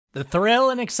The thrill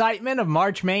and excitement of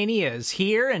March Mania is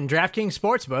here, and DraftKings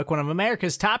Sportsbook, one of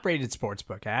America's top-rated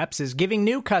sportsbook apps, is giving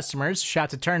new customers a shot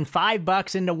to turn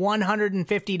 $5 into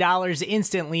 $150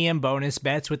 instantly in bonus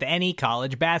bets with any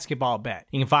college basketball bet.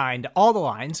 You can find all the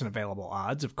lines and available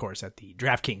odds, of course, at the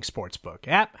DraftKings Sportsbook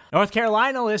app. North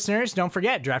Carolina listeners, don't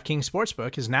forget, DraftKings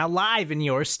Sportsbook is now live in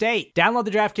your state. Download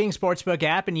the DraftKings Sportsbook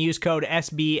app and use code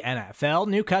SBNFL.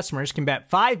 New customers can bet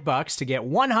 $5 to get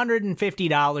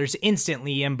 $150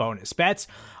 instantly in bonus bets,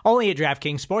 only at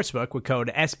DraftKings Sportsbook with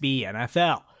code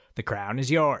SBNFL. The crown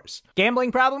is yours.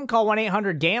 Gambling problem? Call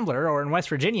 1-800-GAMBLER, or in West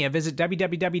Virginia, visit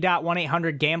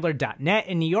www.1800gambler.net.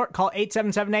 In New York, call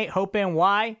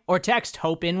 877-8-HOPE-NY or text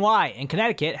HOPE-NY. In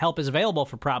Connecticut, help is available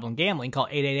for problem gambling. Call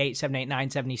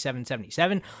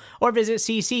 888-789-7777 or visit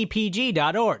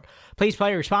ccpg.org. Please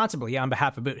play responsibly on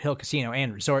behalf of Boot Hill Casino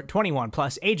and Resort. 21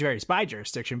 plus, age varies by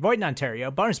jurisdiction. Void in Ontario.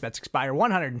 Bonus bets expire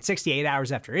 168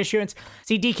 hours after issuance.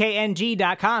 See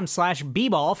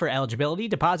dkng.com/bball for eligibility,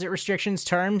 deposit restrictions,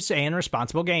 terms, and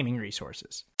responsible gaming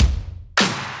resources.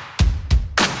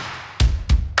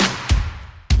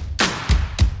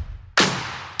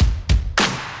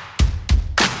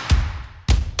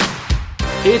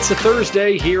 It's a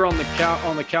Thursday here on the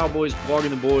Cowboys Blogging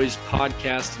the Boys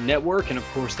podcast network, and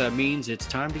of course that means it's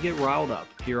time to get riled up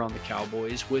here on the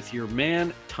Cowboys with your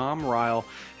man Tom Ryle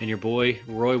and your boy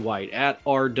Roy White at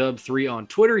RW3 on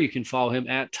Twitter. You can follow him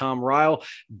at Tom Ryle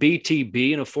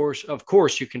BTB, and of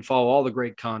course you can follow all the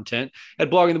great content at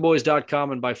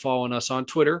bloggingtheboys.com and by following us on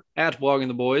Twitter at Blogging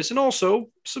the Boys, and also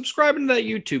subscribing to that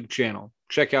YouTube channel.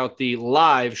 Check out the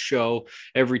live show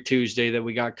every Tuesday that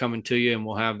we got coming to you, and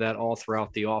we'll have that all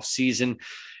throughout the offseason.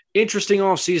 Interesting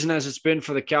offseason as it's been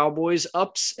for the Cowboys,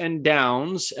 ups and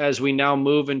downs as we now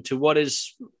move into what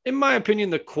is, in my opinion,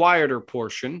 the quieter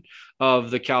portion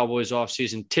of the Cowboys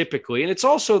offseason typically. And it's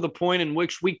also the point in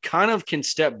which we kind of can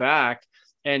step back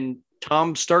and,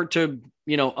 Tom, start to,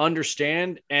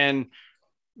 understand and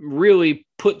really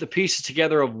put the pieces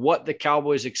together of what the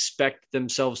Cowboys expect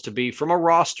themselves to be from a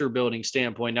roster building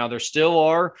standpoint. Now, there still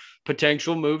are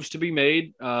potential moves to be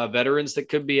made, veterans that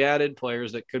could be added,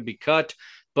 players that could be cut.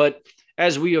 But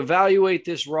as we evaluate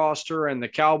this roster, and the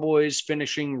Cowboys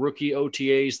finishing rookie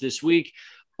OTAs this week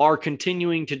are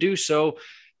continuing to do so,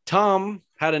 Tom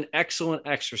had an excellent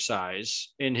exercise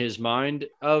in his mind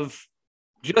of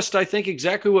just, I think,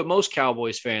 exactly what most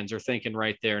Cowboys fans are thinking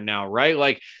right there now, right?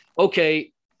 Like,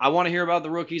 okay, I want to hear about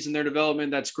the rookies and their development.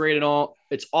 That's great and all.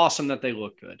 It's awesome that they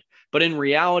look good. But in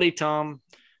reality, Tom,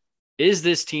 is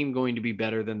this team going to be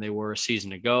better than they were a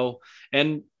season ago?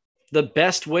 And the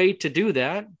best way to do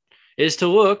that is to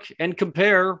look and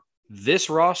compare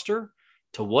this roster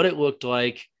to what it looked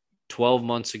like 12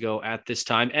 months ago at this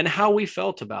time and how we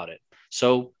felt about it.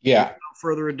 So, without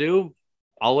further ado,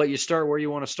 I'll let you start where you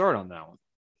want to start on that one.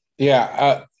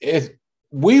 Yeah,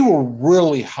 we were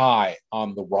really high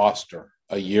on the roster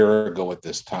a year ago at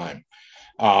this time.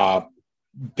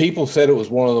 People said it was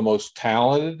one of the most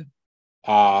talented.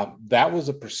 That was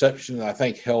a perception that I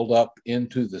think held up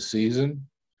into the season.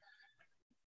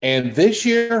 And this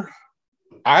year,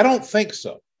 I don't think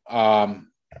so.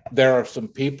 There are some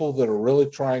people that are really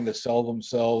trying to sell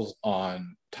themselves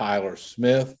on Tyler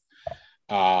Smith,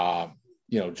 Jalen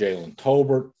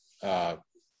Tolbert,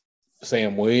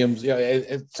 Sam Williams.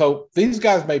 So these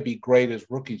guys may be great as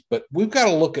rookies, but we've got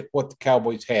to look at what the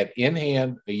Cowboys had in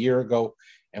hand a year ago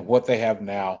and what they have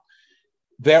now.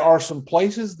 There are some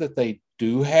places that they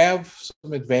do have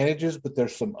some advantages, but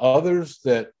there's some others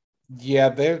that,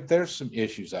 there's some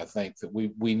issues, I think, that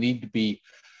we need to be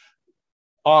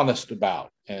honest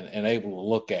about and able to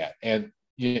look at. And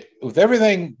with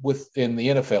everything within the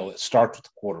NFL, it starts with the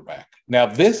quarterback. Now,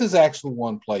 this is actually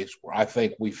one place where I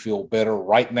think we feel better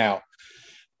right now,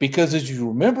 because as you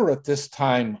remember at this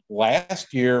time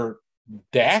last year,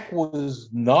 Dak was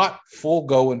not full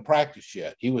go in practice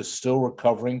yet. He was still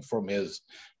recovering from his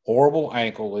horrible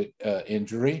ankle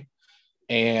injury,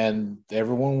 and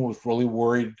everyone was really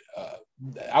worried.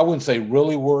 I wouldn't say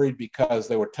really worried, because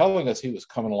they were telling us he was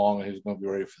coming along and he was going to be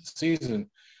ready for the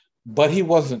season, but he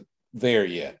wasn't there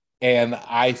yet. And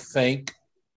I think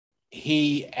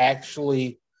he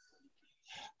actually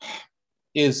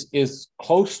is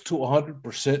close to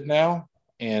 100% now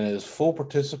and is full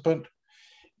participant.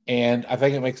 And I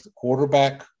think it makes the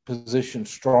quarterback position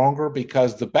stronger,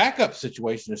 because the backup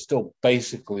situation is still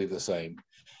basically the same.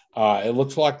 It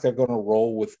looks like they're going to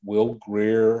roll with Will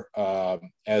Grier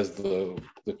as the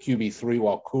QB3,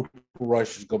 while Cooper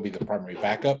Rush is going to be the primary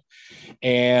backup.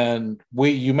 And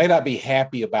you may not be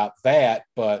happy about that,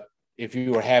 but if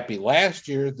you were happy last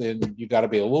year, then you got to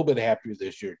be a little bit happier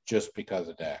this year just because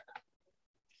of Dak.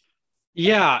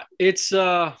 Yeah, it's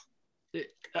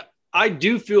I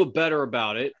do feel better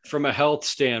about it from a health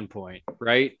standpoint,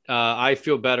 right? I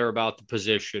feel better about the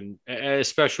position,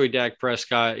 especially Dak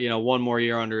Prescott. One more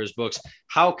year under his books.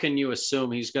 How can you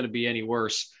assume he's going to be any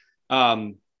worse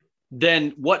um,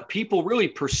 than what people really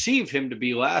perceive him to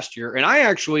be last year? And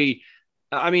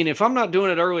I mean, if I'm not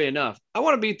doing it early enough, I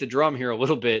want to beat the drum here a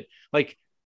little bit. Like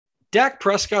Dak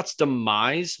Prescott's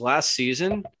demise last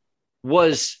season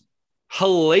was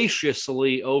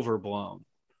hellaciously overblown.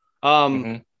 Um,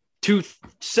 Mm-hmm. to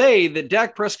say that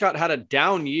Dak Prescott had a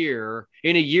down year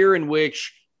in a year in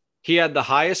which he had the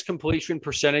highest completion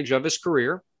percentage of his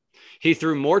career. He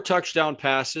threw more touchdown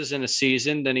passes in a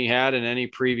season than he had in any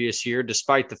previous year,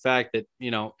 despite the fact that,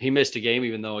 he missed a game,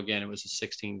 even though, again, it was a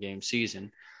 16-game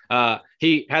season.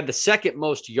 He had the second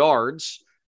most yards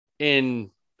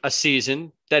in a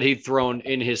season that he'd thrown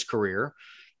in his career.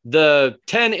 The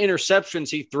 10 interceptions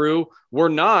he threw were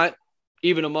not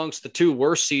even amongst the two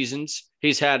worst seasons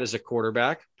he's had as a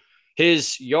quarterback.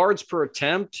 His yards per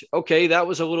attempt, okay, that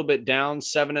was a little bit down,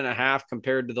 7.5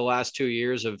 compared to the last 2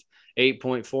 years of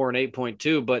 8.4 and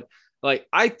 8.2. But like,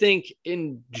 I think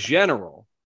in general,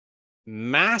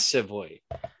 massively,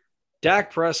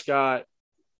 Dak Prescott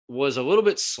was a little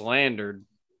bit slandered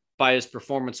by his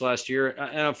performance last year.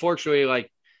 And unfortunately,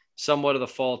 like somewhat of the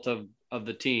fault of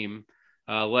the team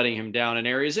letting him down in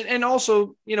areas and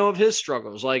also, of his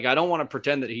struggles. Like, I don't want to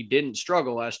pretend that he didn't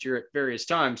struggle last year at various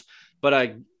times, but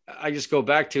I just go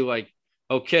back to like,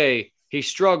 okay, he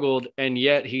struggled and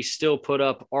yet he still put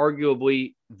up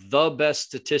arguably the best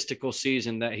statistical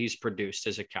season that he's produced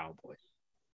as a Cowboy.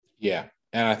 Yeah.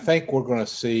 And I think we're going to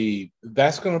see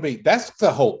that's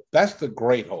the hope. That's the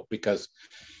great hope, because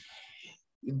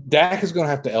Dak is going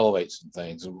to have to elevate some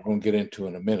things, and we're going to get into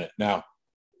in a minute. Now,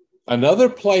 another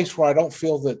place where I don't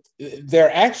feel that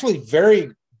they're actually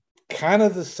very kind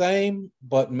of the same,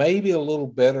 but maybe a little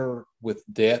better with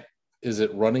depth is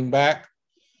at running back.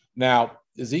 Now,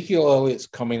 Ezekiel Elliott's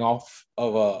coming off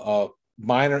of a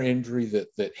minor injury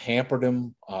that hampered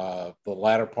him the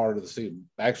latter part of the season,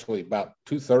 actually about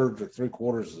 2/3 or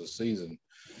 3/4 of the season.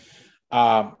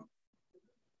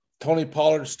 Tony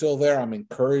Pollard's still there. I'm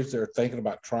encouraged they're thinking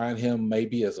about trying him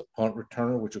maybe as a punt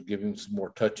returner, which will give him some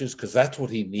more touches, because that's what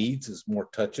he needs is more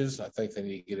touches. I think they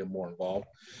need to get him more involved.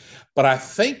 But I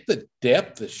think the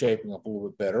depth is shaping up a little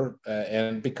bit better.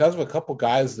 And because of a couple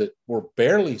guys that were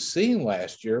barely seen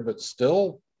last year, but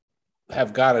still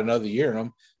have got another year in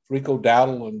them, Rico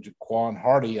Dowdle and Jaquan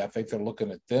Hardy, I think they're looking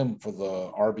at them for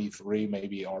the RB3,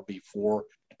 maybe RB4,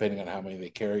 depending on how many they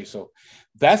carry. So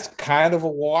that's kind of a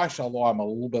wash, although I'm a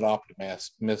little bit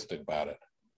optimistic about it.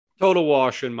 Total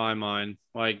wash in my mind.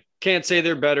 Like, can't say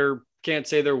they're better, can't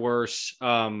say they're worse.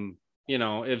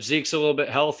 If Zeke's a little bit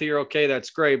healthier, okay, that's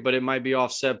great, but it might be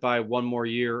offset by one more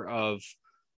year of,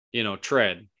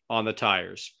 tread on the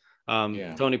tires.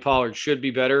 Yeah. Tony Pollard should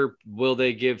be better. Will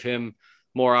they give him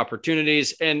more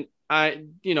opportunities? And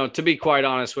to be quite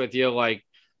honest with you, like,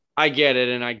 I get it.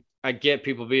 And I get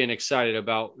people being excited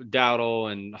about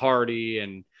Dowdle and Hardy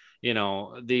and,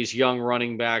 these young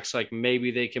running backs, like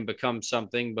maybe they can become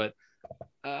something. But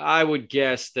I would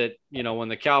guess that, when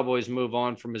the Cowboys move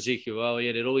on from Ezekiel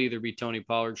Elliott, it'll either be Tony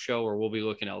Pollard's show or we'll be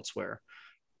looking elsewhere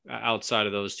outside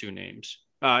of those two names,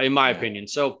 in my opinion.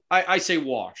 So I say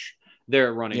wash there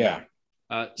at running back.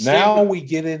 Now we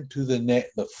get into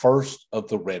the first of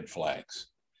the red flags,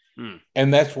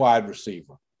 and that's wide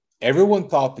receiver. Everyone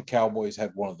thought the Cowboys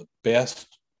had one of the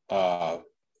best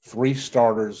 3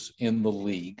 starters in the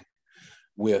league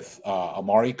with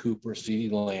Amari Cooper,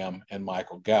 CeeDee Lamb, and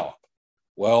Michael Gallup.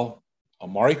 Well,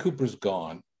 Amari Cooper's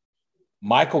gone.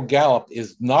 Michael Gallup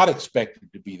is not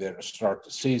expected to be there to start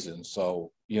the season.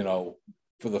 So,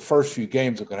 for the first few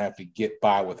games, they're going to have to get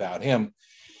by without him.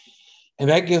 And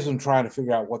that gives them trying to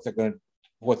figure out what they're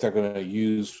going to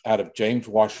use out of James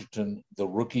Washington, the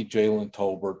rookie Jalen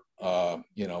Tolbert.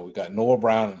 We got Noah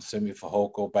Brown and Simi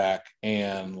Fehoko back,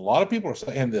 and a lot of people are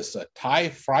saying this Ty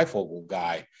Freifogel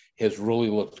guy has really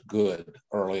looked good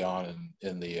early on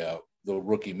in the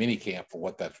rookie minicamp, for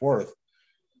what that's worth.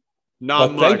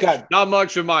 Not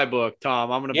much in my book,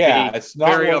 Tom. I'm going to be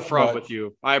very upfront with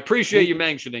you. I appreciate you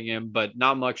mentioning him, but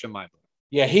not much in my book.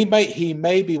 Yeah, he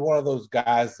may be one of those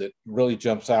guys that really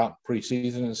jumps out in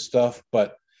preseason and stuff.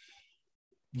 But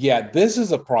yeah, this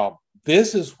is a problem.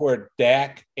 This is where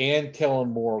Dak and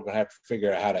Kellen Moore are going to have to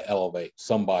figure out how to elevate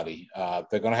somebody.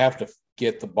 They're going to have to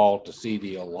get the ball to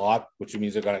CD a lot, which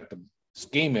means they're going to have to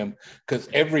scheme him, because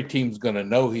every team's going to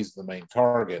know he's the main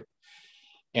target.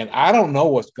 And I don't know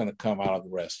what's going to come out of the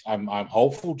rest. I'm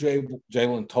hopeful Jalen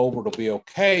Tolbert will be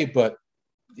okay, but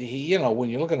he, when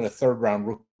you're looking at a 3rd-round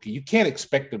rookie You can't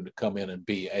expect him to come in and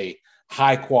be a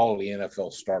high-quality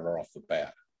NFL starter off the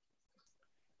bat.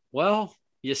 Well,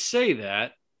 you say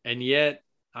that, and yet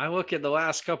I look at the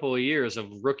last couple of years of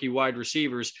rookie wide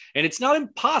receivers, and it's not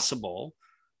impossible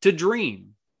to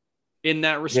dream in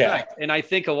that respect. Yeah. And I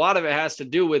think a lot of it has to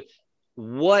do with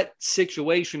what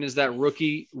situation is that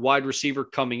rookie wide receiver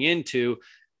coming into.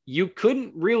 You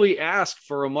couldn't really ask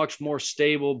for a much more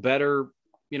stable, better,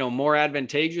 more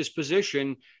advantageous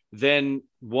position than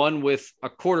one with a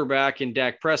quarterback in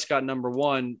Dak Prescott, number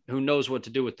one, who knows what to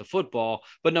do with the football,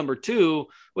 but number two,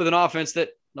 with an offense that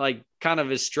kind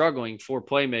of is struggling for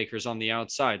playmakers on the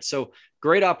outside. So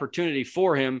great opportunity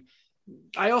for him.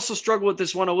 I also struggle with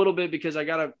this one a little bit because I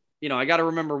gotta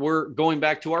remember we're going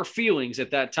back to our feelings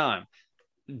at that time.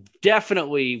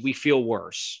 Definitely we feel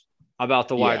worse about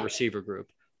the wide receiver group,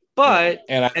 but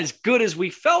as good as we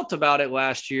felt about it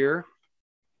last year,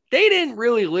 they didn't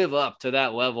really live up to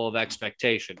that level of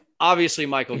expectation. Obviously,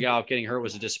 Michael Gallup getting hurt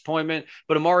was a disappointment,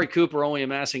 but Amari Cooper only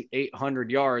amassing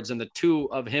 800 yards and the two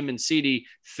of him and CD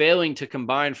failing to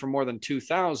combine for more than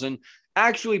 2,000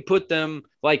 actually put them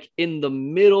in the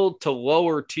middle to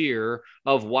lower tier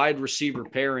of wide receiver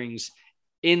pairings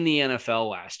in the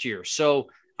NFL last year. So,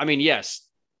 yes,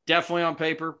 definitely on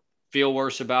paper, feel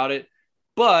worse about it,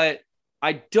 but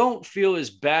I don't feel as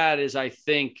bad as I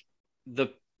think the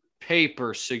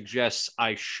paper suggests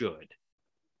I should.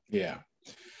 Yeah.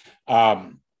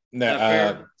 Is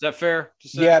that fair?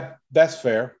 Yeah, that's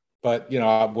fair. But, we're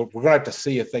going to have to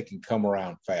see if they can come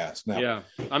around fast. Now, yeah.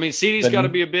 CD's got to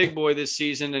be a big boy this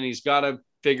season, and he's got to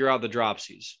figure out the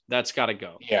dropsies. That's got to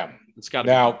go. Yeah. It's got to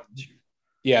now,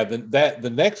 yeah,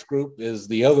 the next group is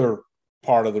the other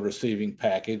part of the receiving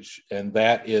package, and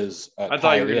that is I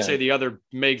thought you were going to say the other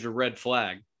major red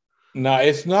flag. No,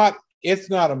 it's not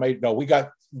a major. No, we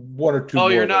got one or two. Oh,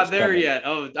 you're not there coming yet.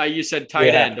 Oh, you said tight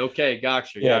end. Okay,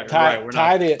 gotcha. Yeah,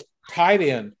 tight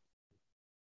end.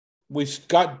 We've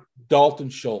got Dalton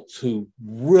Schultz, who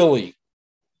really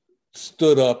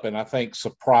stood up and I think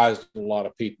surprised a lot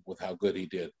of people with how good he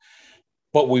did.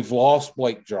 But we've lost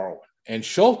Blake Jarwin. And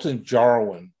Schultz and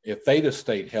Jarwin, if they'd have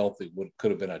stayed healthy,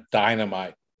 could have been a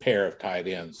dynamite pair of tight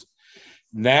ends.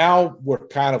 Now we're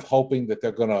kind of hoping that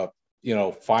they're going to,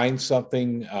 find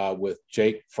something with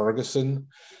Jake Ferguson,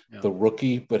 the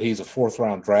rookie, but he's a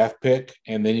 4th-round draft pick.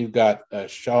 And then you've got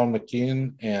Sean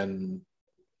McKeon and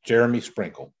Jeremy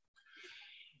Sprinkle.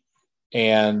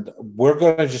 And we're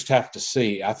going to just have to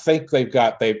see. I think they're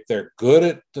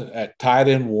good at tight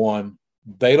end 1.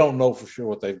 They don't know for sure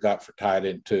what they've got for tight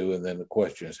end 2. And then the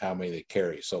question is how many they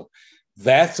carry. So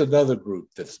that's another group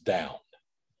that's down.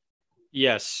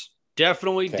 Yes,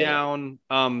 definitely down.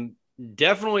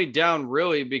 Definitely down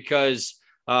really because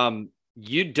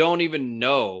you don't even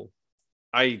know.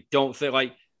 I don't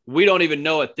think we don't even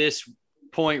know at this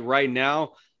point right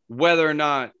now whether or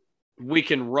not we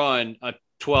can run a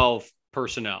 12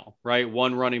 personnel, right?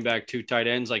 1 running back, 2 tight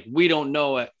ends. We don't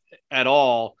know at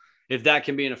all if that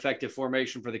can be an effective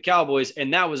formation for the Cowboys.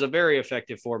 And that was a very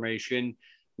effective formation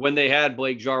when they had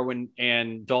Blake Jarwin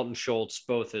and Dalton Schultz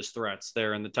both as threats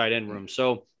there in the tight end room.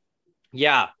 So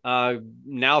now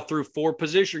through 4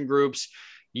 position groups,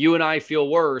 you and I feel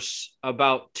worse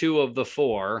about 2 of the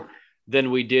 4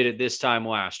 than we did at this time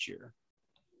last year.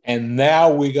 And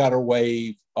now we got to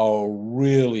wave a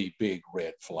really big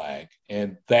red flag,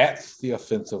 and that's the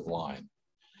offensive line.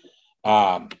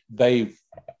 They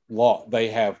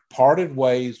have parted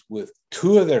ways with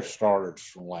 2 of their starters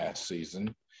from last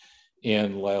season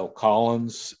in Lyle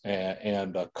Collins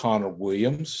and Connor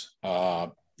Williams.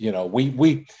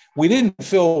 We didn't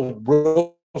feel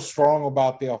real strong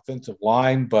about the offensive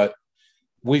line, but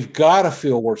we've got to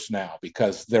feel worse now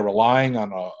because they're relying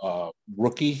on a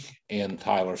rookie in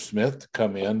Tyler Smith to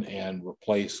come in and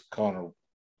replace Connor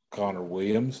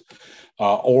Williams,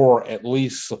 or at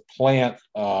least supplant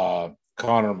Connor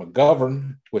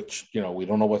McGovern, which we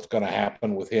don't know what's going to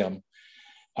happen with him.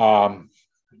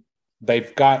 They've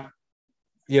still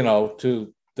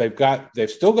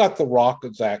got the Rock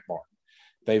of Zach Martin.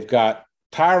 They've got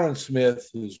Tyron Smith,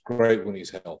 who's great when he's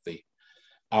healthy.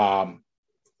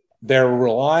 They're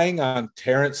relying on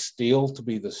Terrence Steele to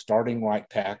be the starting right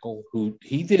tackle, who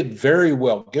he did very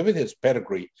well. Given his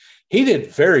pedigree, he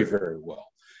did very, very well.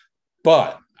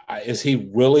 But is he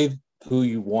really who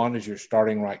you want as your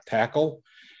starting right tackle?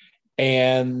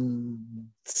 And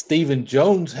Stephen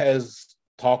Jones has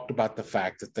talked about the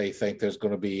fact that they think there's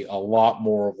going to be a lot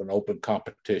more of an open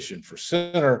competition for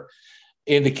center,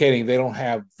 indicating they don't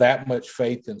have that much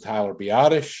faith in Tyler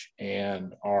Biadasz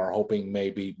and are hoping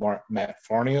maybe Matt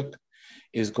Farniok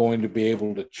is going to be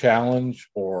able to challenge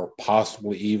or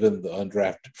possibly even the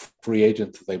undrafted free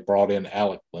agent that they brought in,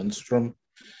 Alec Lindstrom.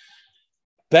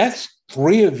 That's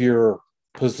three of your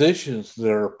positions that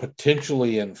are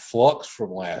potentially in flux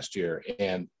from last year.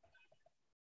 And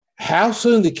how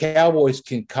soon the Cowboys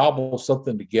can cobble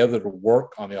something together to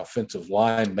work on the offensive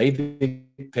line may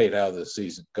dictate how the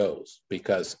season goes,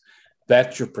 because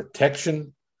that's your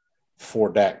protection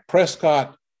for Dak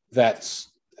Prescott.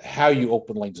 That's how you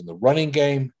open lanes in the running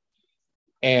game.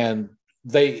 And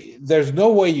there's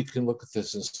no way you can look at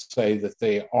this and say that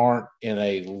they aren't in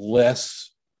a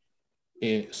less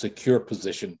secure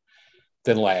position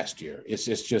than last year. It's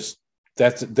just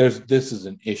this is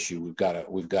an issue we've got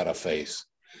to face.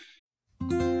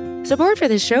 Support for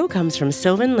this show comes from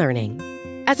Sylvan Learning.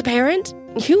 As a parent,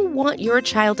 you want your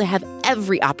child to have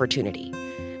every opportunity,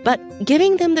 but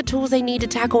giving them the tools they need to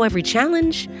tackle every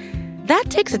challenge,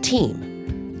 that takes a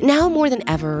team. Now more than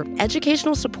ever,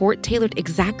 educational support tailored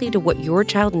exactly to what your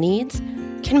child needs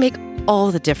can make all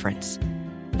the difference.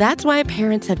 That's why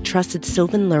parents have trusted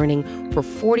Sylvan Learning for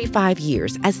 45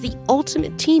 years as the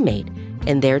ultimate teammate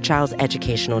in their child's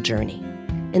educational journey,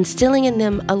 instilling in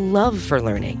them a love for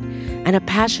learning and a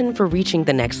passion for reaching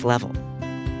the next level.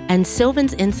 And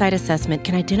Sylvan's Insight Assessment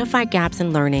can identify gaps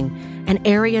in learning and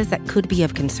areas that could be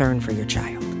of concern for your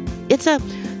child. It's a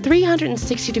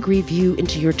 360-degree view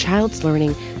into your child's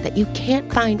learning that you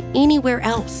can't find anywhere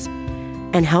else,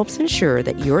 and helps ensure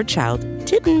that your child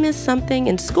didn't miss something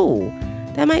in school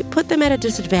that might put them at a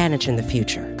disadvantage in the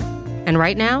future. And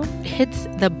right now, it's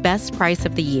the best price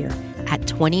of the year at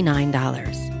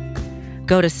 $29.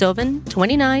 Go to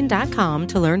sylvan29.com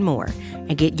to learn more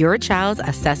and get your child's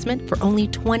assessment for only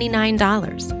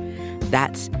 $29.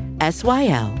 That's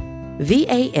SYLVAN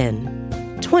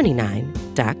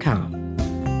 29.com.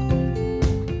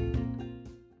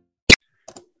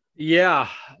 Yeah,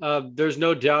 there's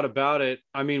no doubt about it.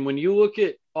 I mean, when you look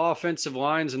at offensive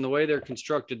lines and the way they're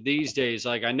constructed these days,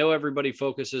 like, I know everybody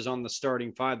focuses on the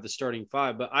starting five,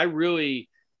 but I really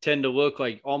tend to look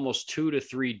like almost 2 to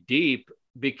 3 deep,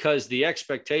 because the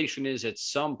expectation is at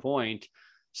some point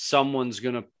someone's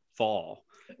going to fall.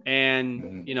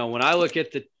 And, you know, when I look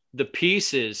at the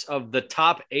pieces of the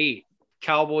top 8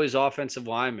 Cowboys offensive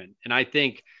linemen, and I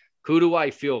think, who do I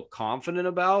feel confident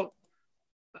about?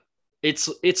 It's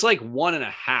like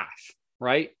 1.5,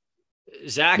 right?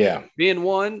 Zach being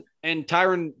 1 and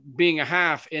Tyron being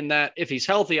 0.5, in that if he's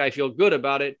healthy, I feel good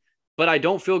about it, but I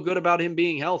don't feel good about him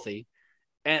being healthy.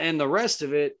 And the rest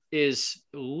of it is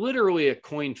literally a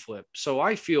coin flip. So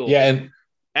I feel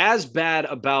as bad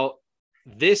about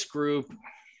this group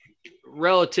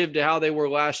relative to how they were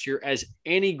last year as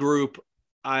any group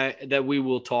that we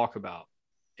will talk about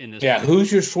in this. Yeah.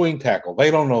 Who's your swing tackle?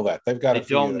 They don't know that. They've got to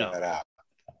figure that out.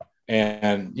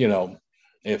 And, you know,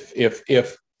 if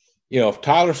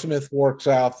Tyler Smith works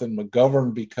out, then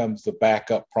McGovern becomes the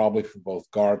backup probably for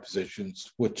both guard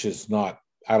positions, which is not,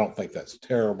 I don't think that's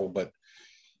terrible, but,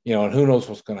 you know, and who knows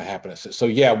what's going to happen. So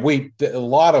yeah, a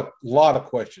lot of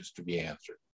questions to be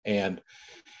answered. And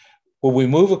when we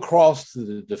move across to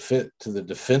the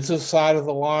defensive side of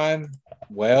the line,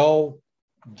 well,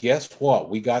 guess what?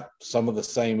 We got some of the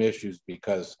same issues,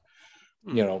 because,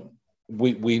 you know,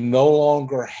 we no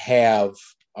longer have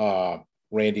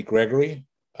Randy Gregory,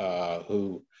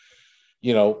 who,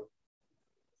 you know,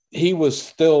 he was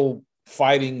still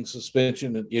fighting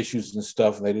suspension and issues and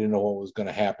stuff, and they didn't know what was going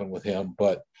to happen with him.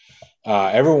 But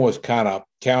everyone was kind of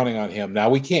counting on him. Now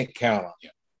we can't count on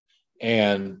him,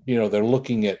 and you know they're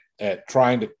looking at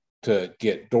trying to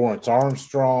get Dorrance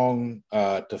Armstrong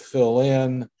to fill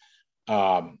in.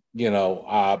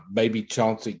 Maybe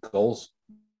Chauncey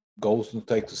Golston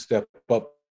takes a step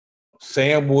up.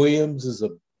 Sam Williams is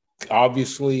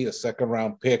obviously a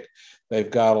second-round pick. They've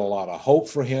got a lot of hope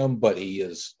for him, but he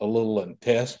is a little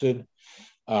untested.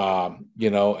 And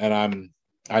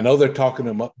I know they're talking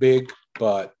him up big,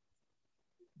 but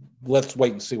let's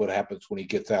wait and see what happens when he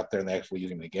gets out there and they actually use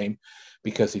him in the game,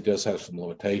 because he does have some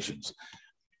limitations.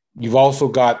 You've also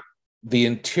got the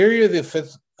interior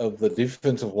of the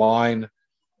defensive line.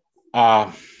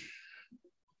 I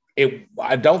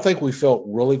don't think we felt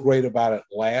really great about it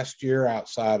last year,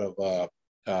 outside of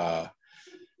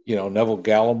Neville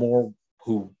Gallimore,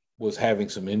 who was having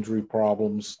some injury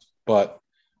problems. But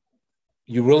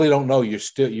you really don't know.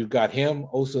 You've got him,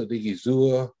 Osa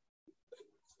Digizua,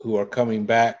 who are coming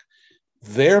back.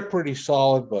 They're pretty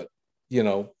solid, but you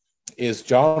know, is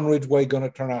John Ridgway going to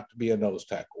turn out to be a nose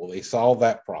tackle? Well, they solved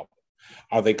that problem.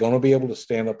 Are they going to be able to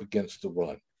stand up against the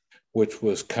run, which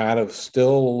was kind of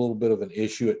still a little bit of an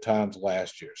issue at times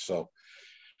last year? So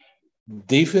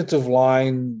defensive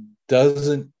line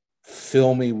doesn't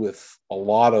fill me with a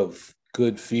lot of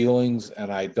good feelings,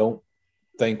 and I don't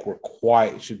think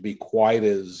should be quite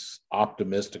as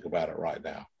optimistic about it right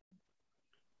now.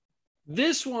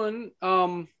 This one,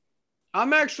 I'm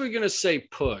actually going to say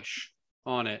push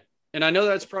on it. And I know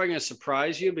that's probably going to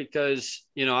surprise you because,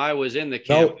 I was in the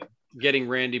camp getting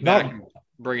Randy back and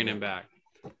bringing him back.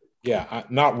 Yeah,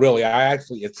 not really.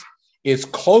 It's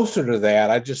closer to that.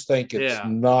 I just think it's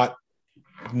not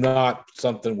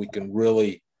something we can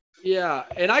really. Yeah.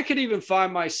 And I could even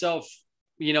find myself,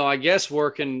 I guess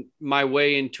working my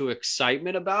way into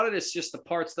excitement about it. It's just the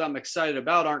parts that I'm excited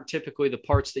about aren't typically the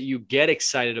parts that you get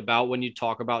excited about when you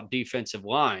talk about defensive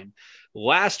line.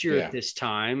 Last year at this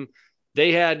time,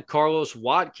 they had Carlos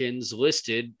Watkins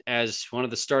listed as one of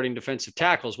the starting defensive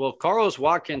tackles. Well, Carlos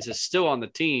Watkins is still on the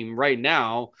team right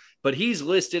now, but he's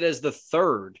listed as the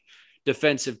third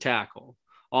defensive tackle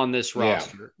on this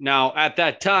roster. Now, at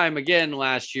that time, again,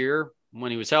 last year,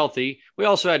 when he was healthy, we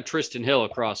also had Tristan Hill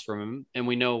across from him, and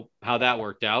we know how that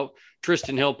worked out.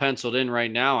 Tristan Hill penciled in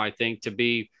right now, I think, to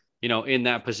be, in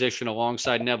that position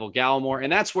alongside Neville Gallimore.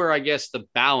 And that's where I guess the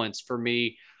balance for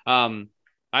me,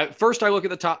 First, I look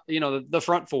at the top, the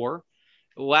front four.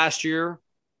 Last year,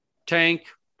 Tank,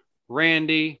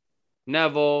 Randy,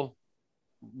 Neville,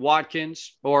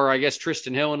 Watkins, or I guess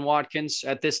Tristan Hill and Watkins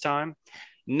at this time.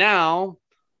 Now,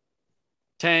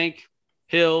 Tank,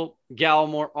 Hill,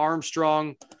 Gallimore,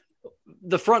 Armstrong.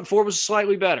 The front four was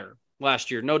slightly better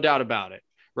last year, no doubt about it,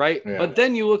 right? Yeah. But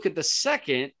then you look at the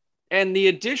second, and the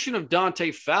addition of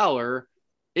Dante Fowler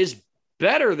is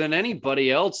better than anybody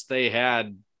else they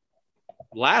had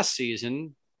last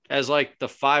season as like the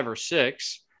 5 or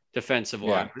 6 defensive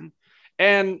lineman.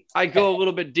 And I go a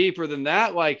little bit deeper than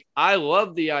that. Like, I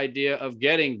love the idea of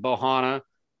getting Bohanna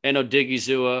and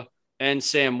Odigizua and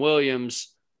Sam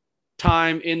Williams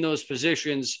time in those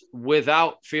positions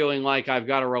without feeling like I've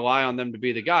got to rely on them to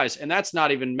be the guys. And that's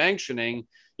not even mentioning,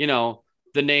 the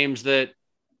names that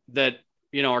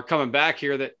are coming back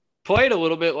here that played a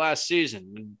little bit last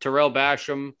season. Terrell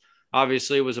Basham,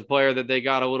 obviously, was a player that they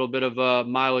got a little bit of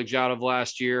mileage out of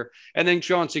last year. And then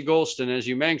Chauncey Golston, as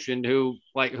you mentioned, who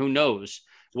knows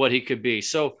what he could be.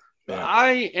 So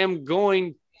I am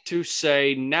going to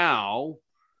say now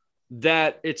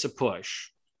that it's a push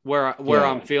where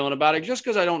I'm feeling about it, just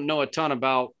because I don't know a ton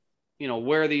about,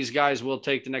 where these guys will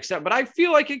take the next step. But I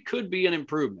feel like it could be an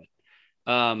improvement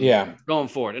going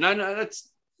forward. And I know it's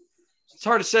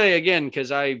hard to say, again,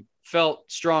 because I felt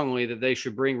strongly that they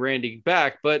should bring Randy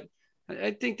back. But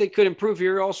I think they could improve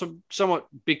here also somewhat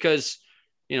because,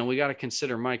 we got to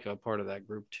consider Micah a part of that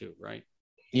group too, right?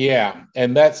 Yeah.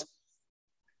 And that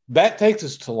takes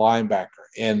us to linebacker.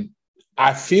 And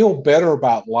I feel better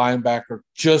about linebacker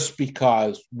just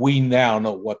because we now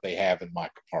know what they have in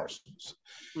Micah Parsons.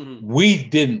 Mm-hmm. We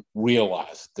didn't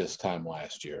realize this time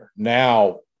last year.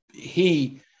 Now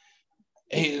he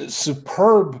is a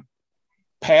superb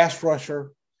pass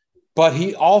rusher, but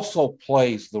he also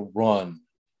plays the run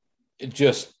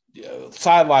just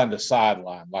sideline to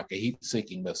sideline like a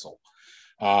heat-seeking missile.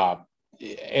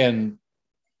 And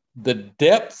the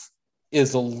depth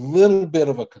is a little bit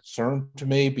of a concern to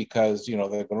me because, they're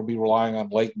going to be relying on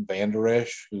Leighton Vander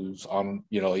Esch, who's on,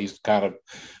 he's kind of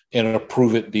in a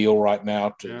prove-it deal right now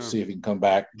to see if he can come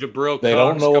back. Jabril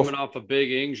Cox coming off a big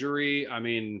injury. I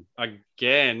mean,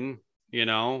 again,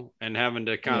 and having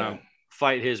to kind of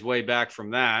fight his way back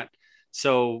from that.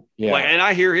 So, and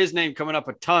I hear his name coming up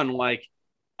a ton. Like,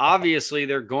 obviously,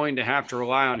 they're going to have to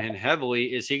rely on him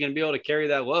heavily. Is he going to be able to carry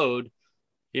that load?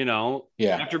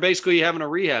 After basically having a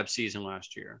rehab season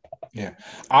last year. Yeah,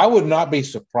 I would not be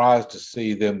surprised to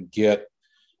see them get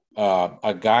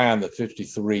a guy on the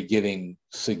 53 getting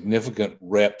significant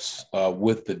reps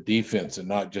with the defense and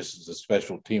not just as a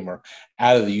special teamer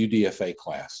out of the UDFA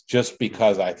class, just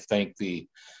because I think they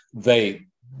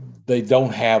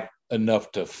don't have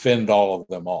enough to fend all of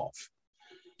them off.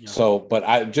 Yeah. So, but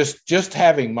I just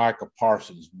having Micah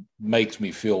Parsons makes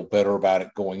me feel better about it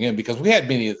going in because we had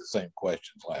many of the same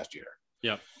questions last year.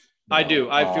 Yeah, I do.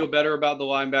 I feel better about the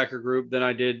linebacker group than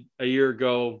I did a year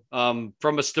ago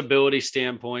from a stability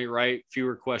standpoint, right?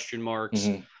 Fewer question marks,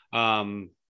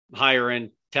 higher end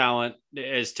talent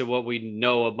as to what we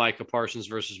know of Micah Parsons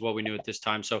versus what we knew at this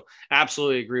time. So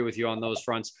absolutely agree with you on those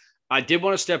fronts. I did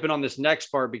want to step in on this next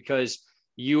part because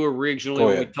you originally,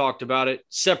 when we talked about it,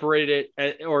 separated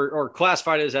it or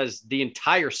classified it as the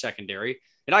entire secondary.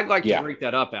 And I'd like to break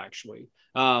that up actually.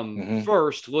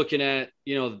 First, looking at,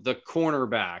 the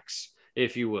cornerbacks,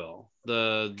 if you will,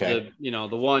 the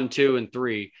 1, 2, and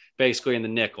 3, basically in the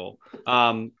nickel.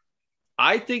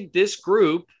 I think this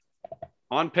group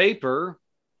on paper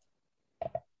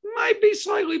might be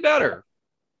slightly better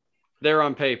there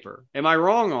on paper. Am I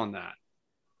wrong on that?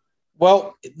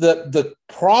 Well, the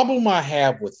problem I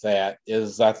have with that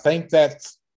is I think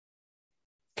that's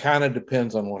kind of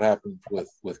depends on what happened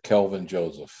with Kelvin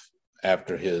Joseph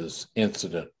after his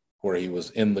incident where he was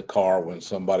in the car when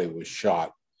somebody was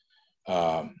shot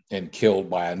and killed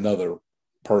by another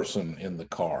person in the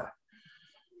car.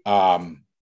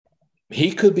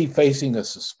 He could be facing a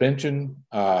suspension,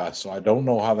 so I don't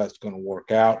know how that's going to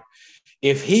work out.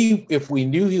 If we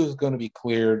knew he was going to be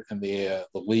cleared and the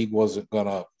league wasn't going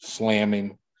to slam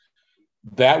him,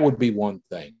 that would be one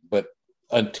thing. But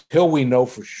until we know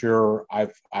for sure,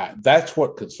 that's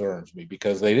what concerns me,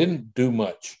 because they didn't do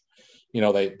much.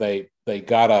 They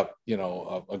got a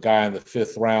guy in the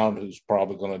 5th round who's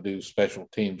probably going to do special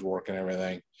teams work and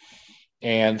everything.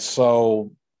 And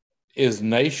so, is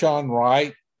Nahshon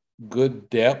Wright good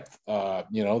depth?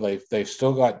 They've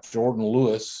still got Jordan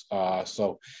Lewis,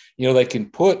 so they can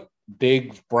put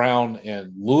Diggs, Brown,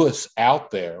 and Lewis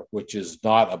out there, which is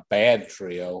not a bad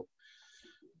trio.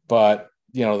 But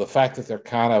the fact that they're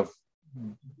kind of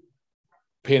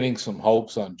pinning some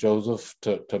hopes on Joseph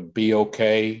to be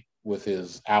okay with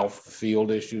his off the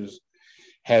field issues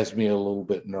has me a little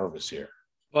bit nervous here.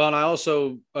 Well, and I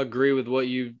also agree with what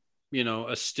you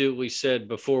astutely said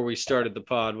before we started the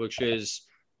pod, which is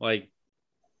like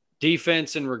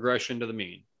defense and regression to the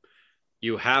mean.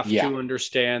 You have to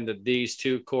understand that these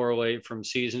two correlate from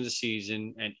season to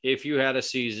season. And if you had a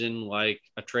season like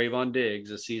a Trayvon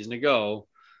Diggs a season ago,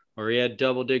 where he had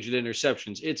double-digit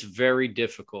interceptions, it's very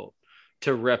difficult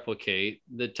to replicate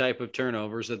the type of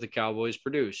turnovers that the Cowboys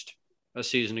produced a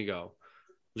season ago,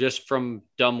 just from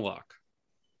dumb luck.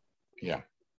 Yeah.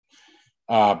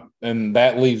 And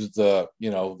that leaves the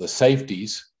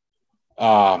safeties.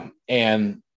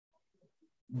 And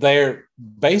they're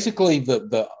basically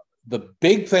the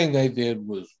big thing they did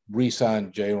was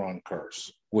re-sign Jaron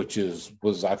Kearse, which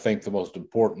was I think the most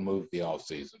important move of the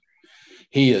offseason.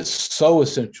 He is so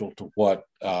essential to what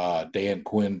Dan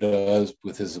Quinn does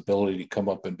with his ability to come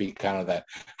up and be kind of that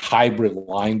hybrid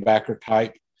linebacker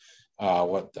type,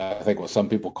 what some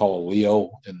people call a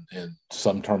Leo in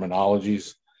some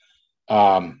terminologies.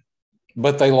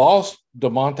 But they lost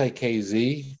DeMonte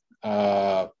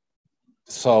KZ,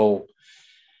 so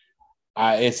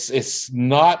it's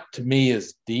not, to me,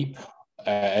 as deep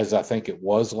as I think it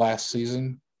was last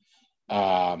season.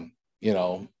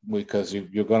 Because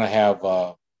you're going to have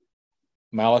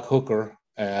Malik Hooker,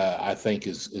 I think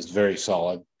is very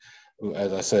solid.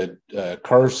 As I said,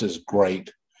 Kearse is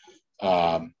great.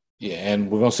 And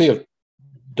we're going to see if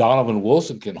Donovan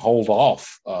Wilson can hold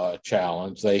off a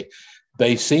challenge.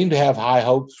 They seem to have high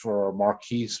hopes for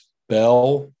Marquise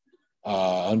Bell,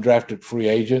 undrafted free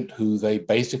agent, who they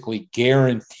basically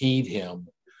guaranteed him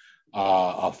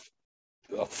a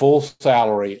full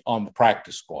salary on the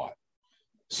practice squad.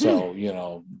 So,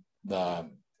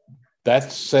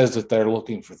 that says that they're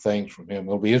looking for things from him.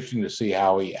 It'll be interesting to see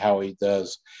how he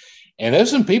does. And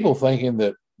there's some people thinking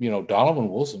that, Donovan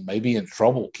Wilson may be in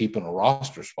trouble keeping a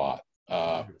roster spot.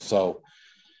 So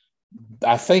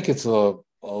I think it's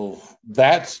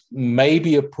that's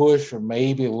maybe a push or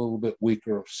maybe a little bit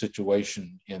weaker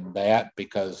situation in that,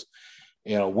 because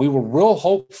we were real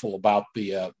hopeful about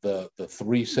the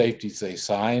 3 safeties they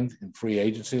signed in free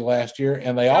agency last year,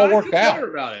 and they all worked out.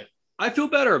 I feel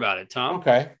better about it, Tom.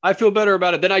 Okay. I feel better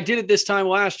about it than I did at this time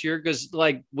last year, because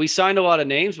we signed a lot of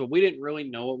names, but we didn't really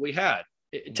know what we had,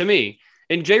 to me.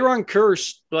 And Jaron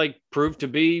Kearse proved to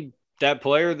be that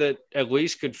player that at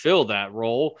least could fill that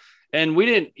role. And we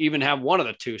didn't even have one of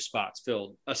the 2 spots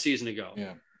filled a season ago.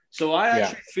 Yeah. So I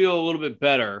actually feel a little bit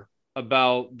better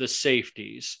about the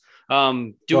safeties.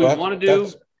 Do we want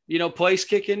to do, place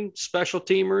kicking, special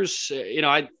teamers?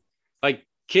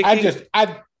 Kicking.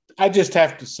 I just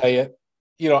have to say it.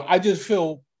 I just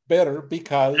feel better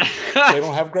because they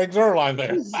don't have Greg Zuerlein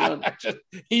there.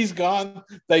 He's gone.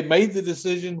 They made the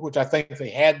decision, which I think they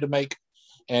had to make,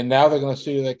 and now they're going to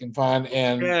see who they can find.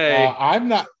 And I'm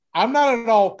not at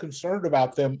all concerned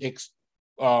about them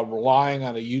relying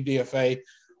on a UDFA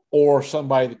or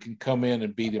somebody that can come in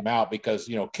and beat him out, because,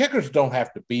 kickers don't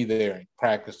have to be there and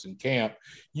practice in camp.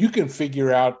 You can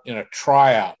figure out in a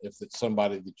tryout if it's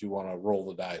somebody that you want to roll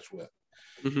the dice with.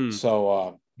 Mm-hmm.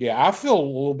 So, I feel a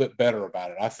little bit better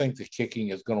about it. I think the kicking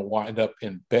is going to wind up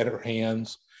in better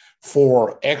hands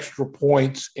for extra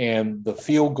points and the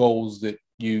field goals that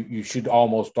you should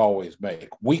almost always make.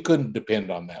 We couldn't depend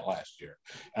on that last year.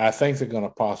 And I think they're going to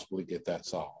possibly get that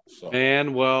solved. So.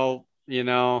 And,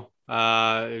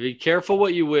 be careful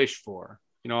what you wish for,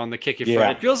 on the kicking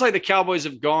front. It feels like the Cowboys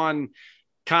have gone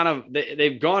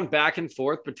they've gone back and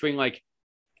forth between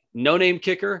no name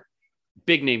kicker,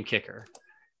 big name kicker.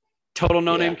 total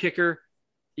no-name kicker.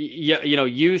 Yeah,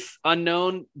 youth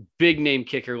unknown, big name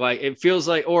kicker. Like it feels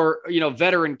like, or,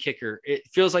 veteran kicker. It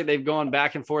feels like they've gone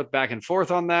back and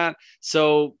forth on that.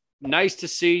 So nice to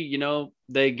see,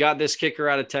 they got this kicker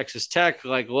out of Texas Tech,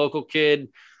 like local kid.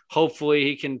 Hopefully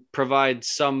he can provide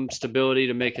some stability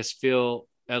to make us feel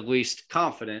at least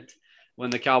confident when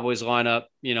the Cowboys line up,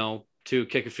 to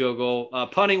kick a field goal.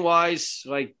 Punting wise,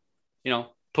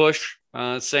 push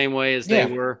same way as they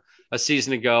were a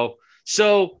season ago.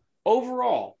 So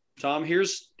overall, Tom,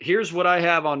 here's what I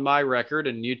have on my record,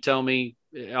 and you tell me.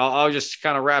 I'll just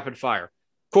kind of rapid fire.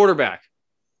 Quarterback,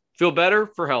 feel better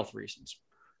for health reasons.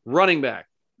 Running back,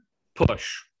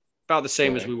 push, about the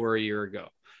same as we were a year ago.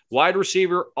 Wide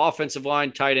receiver, offensive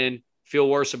line, tight end, feel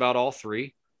worse about all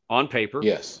three on paper.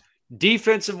 Yes.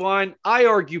 Defensive line, I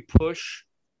argue push.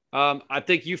 I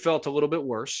think you felt a little bit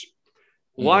worse.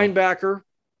 Linebacker,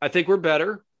 I think we're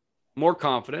better, more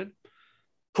confident.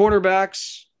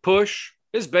 Cornerbacks, push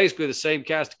is basically the same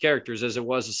cast of characters as it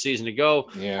was a season ago,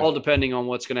 all depending on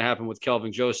what's going to happen with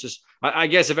Kelvin Joseph. I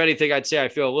guess, if anything, I'd say I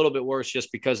feel a little bit worse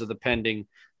just because of the pending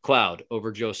cloud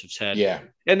over Joseph's head. Yeah.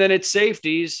 And then at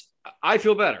safeties, I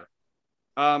feel better.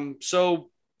 So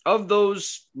of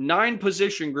those 9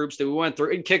 position groups that we went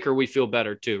through, in kicker, we feel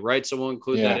better too, right? So we'll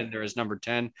include that in there as number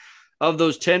 10. Of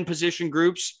those 10 position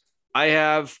groups, I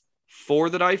have 4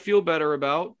 that I feel better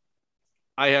about.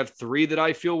 I have 3 that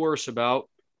I feel worse about,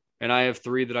 and I have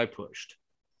 3 that I pushed.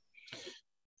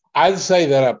 I'd say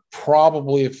that I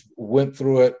probably went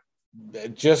through it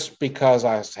just because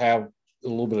I have a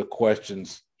little bit of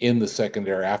questions in the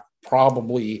secondary. I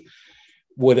probably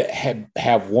would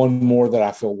have one more that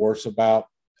I feel worse about,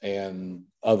 and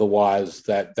otherwise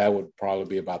that would probably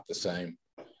be about the same.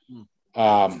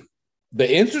 The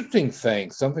interesting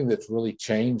thing, something that's really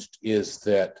changed, is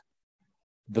that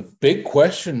the big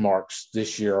question marks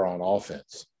this year on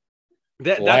offense.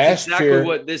 That's exactly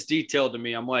what this detailed to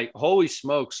me. I'm like, holy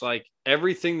smokes, like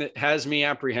everything that has me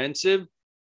apprehensive,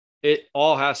 it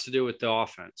all has to do with the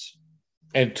offense.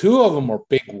 And 2 of them are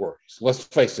big worries. Let's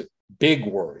face it, big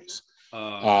worries.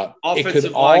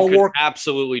 Offensive line could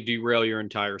absolutely derail your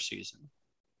entire season.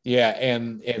 Yeah,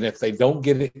 and if they don't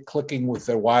get it clicking with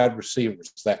their wide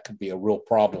receivers, that could be a real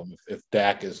problem if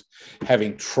Dak is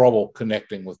having trouble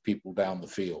connecting with people down the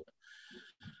field.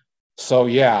 So,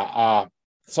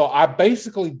 so I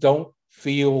basically don't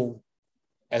feel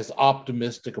as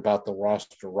optimistic about the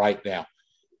roster right now.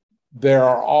 There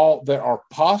are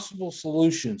possible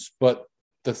solutions, but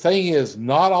the thing is,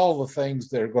 not all the things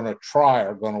they're going to try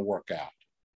are going to work out.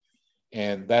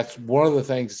 And that's one of the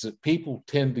things that people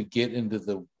tend to get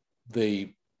into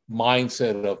the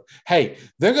mindset of, hey,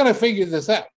 they're going to figure this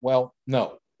out. Well,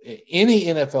 no. Any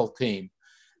NFL team,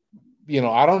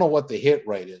 I don't know what the hit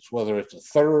rate is, whether it's a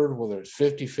third, whether it's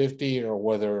 50-50, or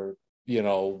whether,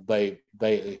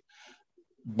 they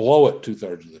blow it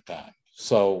 2/3 of the time.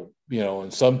 So,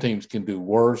 and some teams can do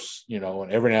worse,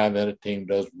 and every now and then a team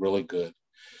does really good.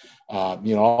 I'll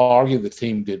argue the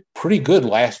team did pretty good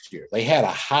last year. They had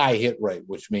a high hit rate,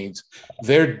 which means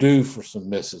they're due for some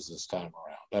misses this time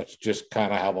around. That's just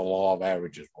kind of how the law of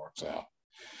averages works out.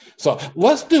 So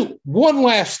let's do one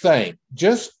last thing.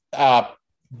 Just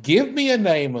give me a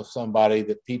name of somebody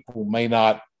that people may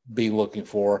not be looking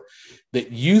for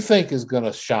that you think is going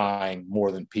to shine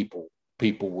more than people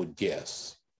would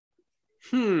guess.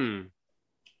 There's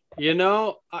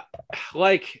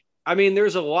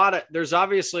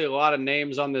obviously a lot of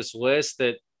names on this list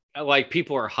that like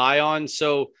people are high on.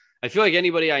 So I feel like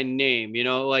anybody I name,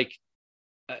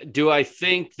 do I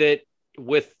think that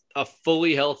with a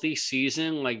fully healthy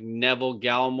season, like Neville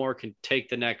Gallimore can take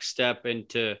the next step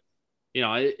into,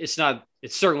 it's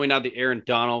certainly not the Aaron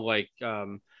Donald, like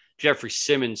Jeffrey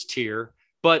Simmons tier,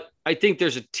 but I think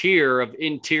there's a tier of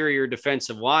interior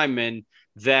defensive linemen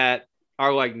that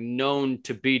are like known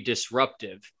to be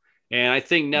disruptive. And I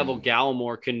think Neville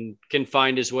Gallimore can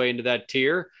find his way into that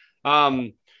tier.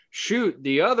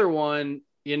 The other one,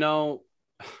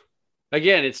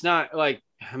 again, it's not like,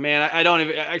 man,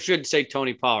 I shouldn't say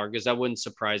Tony Pollard because that wouldn't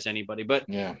surprise anybody. But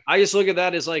I just look at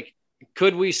that as like,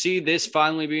 could we see this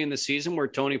finally be in the season where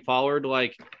Tony Pollard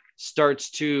like starts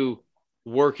to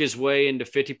work his way into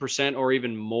 50% or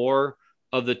even more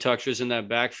of the touches in that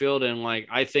backfield? And like,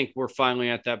 I think we're finally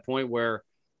at that point where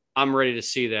I'm ready to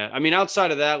see that. I mean,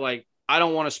 outside of that, like, I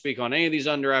don't want to speak on any of these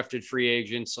undrafted free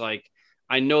agents. Like,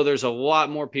 I know there's a lot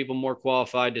more people more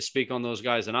qualified to speak on those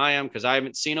guys than I am because I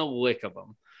haven't seen a lick of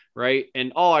them, right?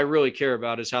 And all I really care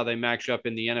about is how they match up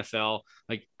in the NFL.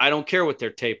 Like, I don't care what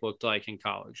their tape looked like in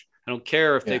college. I don't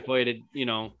care if they played it,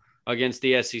 against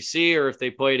the SEC or if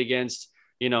they played against,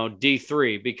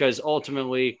 D3, because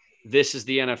ultimately this is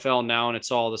the NFL now and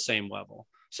it's all the same level.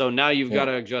 So now you've got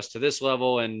to adjust to this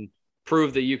level and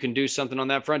prove that you can do something on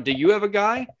that front. Do you have a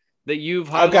guy that you've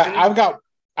highlighted?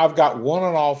 I've got one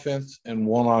on offense and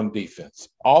one on defense.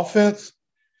 Offense,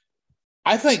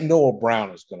 I think Noah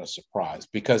Brown is going to surprise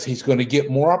because he's going to get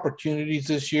more opportunities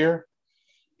this year.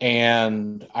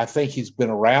 And I think he's been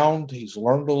around. He's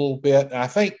learned a little bit. And I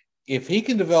think if he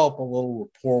can develop a little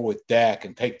rapport with Dak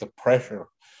and take the pressure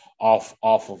off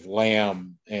of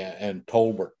Lamb and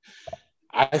Tolbert,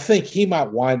 I think he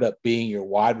might wind up being your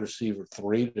wide receiver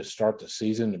 3 to start the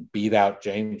season and beat out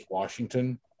James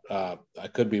Washington. I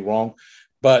could be wrong.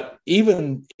 But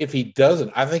even if he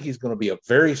doesn't, I think he's going to be a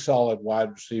very solid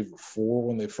wide receiver 4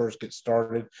 when they first get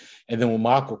started. And then when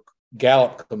Michael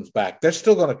Gallup comes back, they're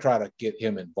still going to try to get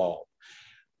him involved.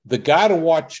 The guy to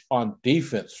watch on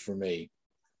defense for me,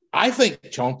 I think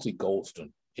Chauncey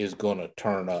Golston is going to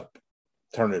turn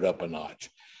it up a notch.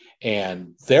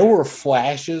 And there were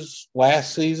flashes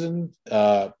last season,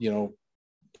 and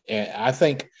I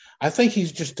think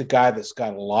he's just a guy that's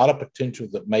got a lot of potential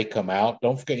that may come out.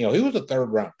 Don't forget, he was a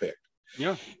 3rd-round pick.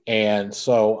 Yeah. And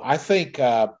so I think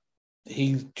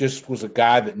he just was a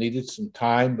guy that needed some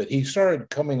time, but he started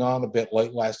coming on a bit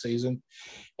late last season.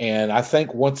 And I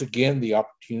think once again, the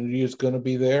opportunity is going to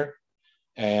be there.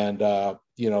 And,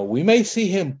 we may see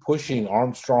him pushing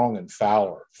Armstrong and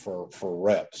Fowler for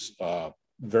reps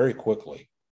very quickly.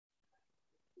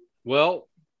 Well,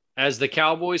 as the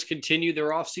Cowboys continue their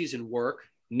offseason work,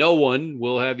 no one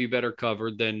will have you better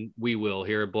covered than we will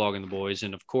here at Blogging the Boys.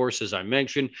 And of course, as I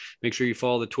mentioned, make sure you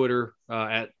follow the Twitter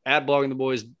at Blogging the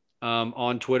Boys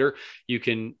on Twitter. You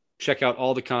can check out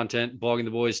all the content,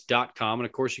 bloggingtheboys.com. And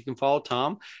of course, you can follow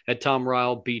Tom at Tom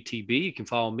Ryle BTB. You can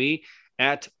follow me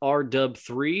at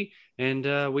RDub3.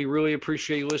 And we really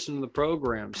appreciate you listening to the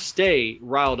program. Stay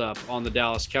riled up on the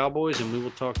Dallas Cowboys, and we will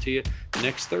talk to you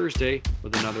next Thursday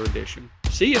with another edition.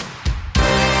 See you.